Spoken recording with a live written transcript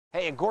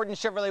Hey, at Gordon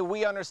Chevrolet,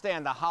 we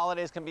understand the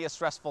holidays can be a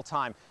stressful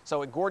time.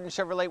 So at Gordon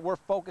Chevrolet, we're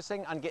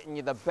focusing on getting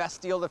you the best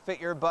deal to fit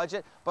your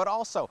budget, but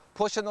also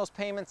pushing those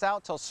payments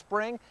out till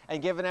spring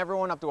and giving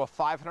everyone up to a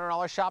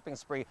 $500 shopping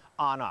spree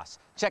on us.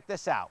 Check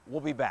this out. We'll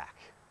be back.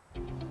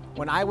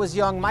 When I was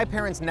young, my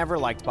parents never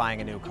liked buying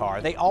a new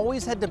car. They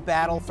always had to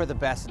battle for the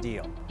best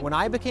deal. When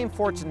I became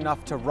fortunate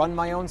enough to run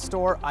my own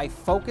store, I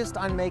focused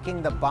on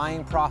making the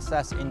buying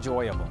process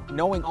enjoyable.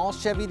 Knowing all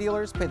Chevy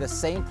dealers pay the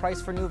same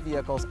price for new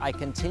vehicles, I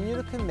continue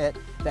to commit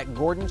that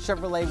Gordon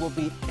Chevrolet will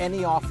beat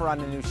any offer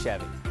on a new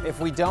Chevy. If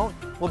we don't,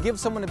 we'll give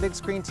someone a big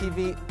screen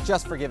TV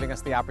just for giving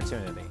us the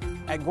opportunity.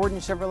 At Gordon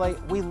Chevrolet,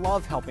 we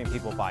love helping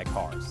people buy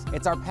cars.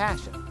 It's our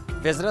passion.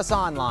 Visit us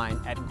online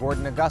at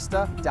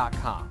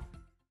GordonAugusta.com.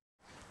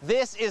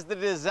 This is the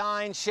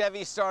design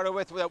Chevy started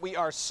with that we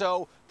are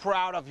so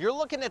proud of. You're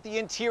looking at the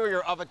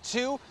interior of a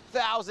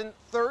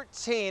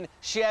 2013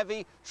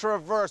 Chevy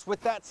Traverse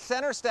with that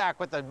center stack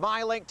with the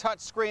MyLink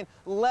touchscreen,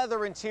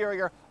 leather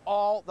interior,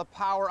 all the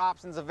power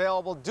options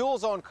available, dual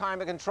zone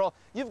climate control.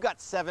 You've got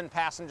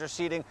 7-passenger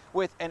seating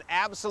with an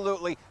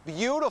absolutely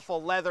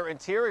beautiful leather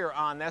interior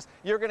on this.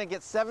 You're going to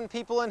get 7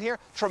 people in here,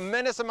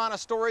 tremendous amount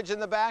of storage in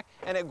the back,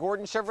 and at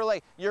Gordon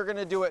Chevrolet, you're going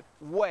to do it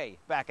way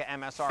back at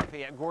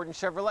MSRP. At Gordon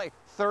Chevrolet,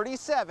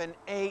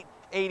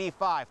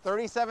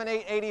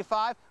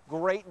 $37,885.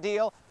 Great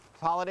deal.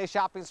 Holiday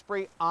shopping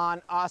spree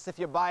on us if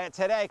you buy it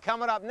today.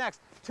 Coming up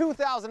next,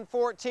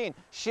 2014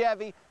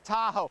 Chevy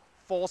Tahoe.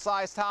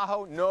 Full-size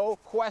Tahoe, no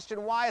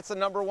question why. It's the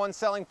 #1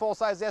 selling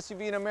full-size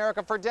SUV in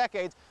America for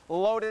decades.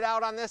 Loaded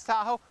out on this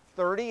Tahoe,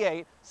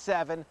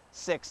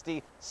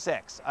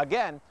 $38,766.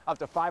 Again, up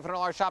to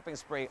 $500 shopping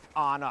spree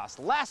on us.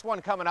 Last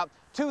one coming up,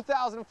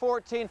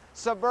 2014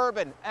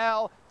 Suburban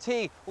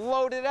LT.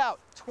 Loaded out,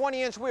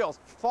 20-inch wheels,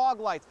 fog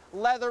lights,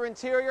 leather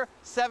interior,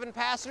 7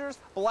 passengers,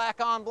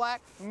 black on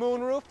black,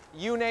 moonroof,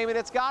 you name it,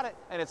 it's got it,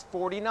 and it's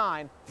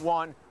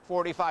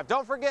 $49,145.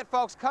 Don't forget,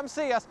 folks, come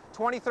see us,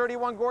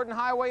 2031 Gordon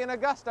Highway in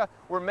Augusta.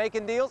 We're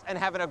making deals and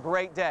having a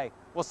great day.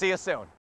 We'll see you soon.